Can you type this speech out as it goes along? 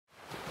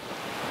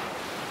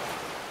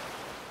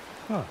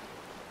Huh.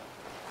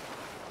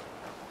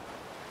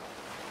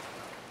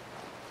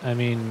 I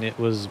mean, it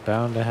was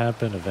bound to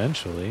happen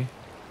eventually.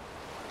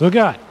 Look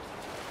out!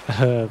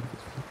 Uh,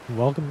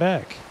 welcome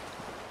back.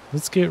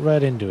 Let's get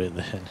right into it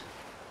then.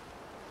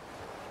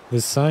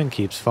 This sign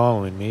keeps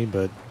following me,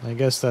 but I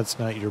guess that's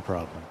not your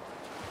problem.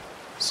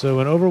 So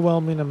an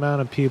overwhelming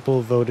amount of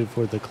people voted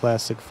for the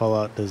classic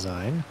Fallout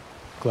design.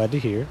 Glad to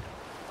hear.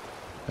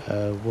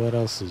 What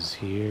else is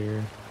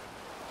here?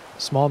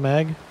 Small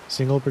mag,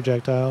 single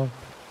projectile,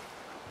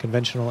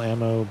 conventional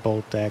ammo,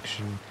 bolt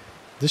action.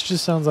 This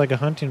just sounds like a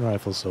hunting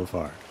rifle so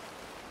far.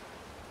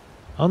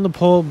 On the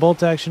poll,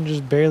 bolt action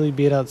just barely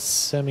beat out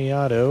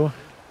semi-auto.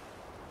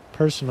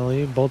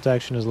 Personally, bolt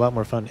action is a lot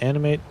more fun to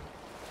animate,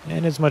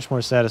 and it's much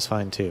more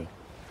satisfying too.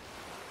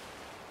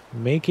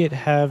 Make it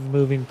have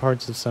moving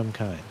parts of some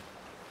kind.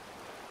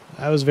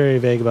 I was very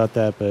vague about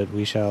that, but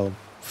we shall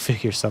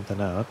figure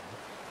something out.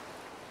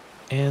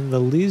 And the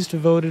least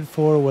voted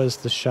for was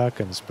the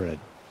shotgun spread.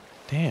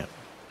 Damn,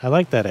 I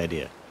like that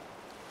idea.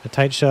 A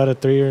tight shot of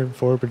 3 or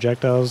 4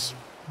 projectiles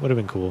would have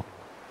been cool.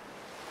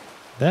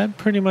 That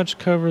pretty much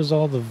covers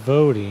all the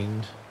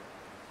voting.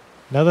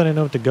 Now that I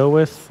know what to go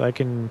with, I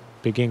can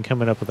begin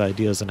coming up with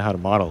ideas on how to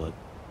model it.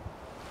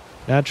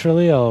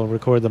 Naturally, I'll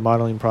record the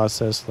modeling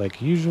process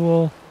like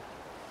usual.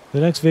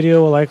 The next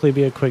video will likely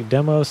be a quick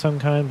demo of some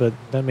kind, but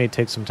that may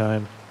take some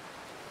time.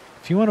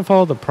 If you want to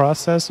follow the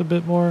process a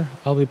bit more,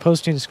 I'll be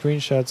posting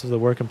screenshots of the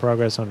work in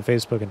progress on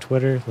Facebook and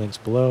Twitter, links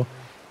below.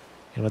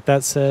 And with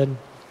that said,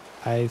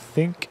 I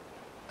think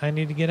I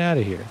need to get out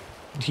of here.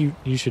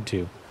 You should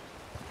too.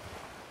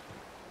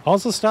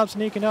 Also, stop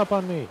sneaking up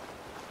on me.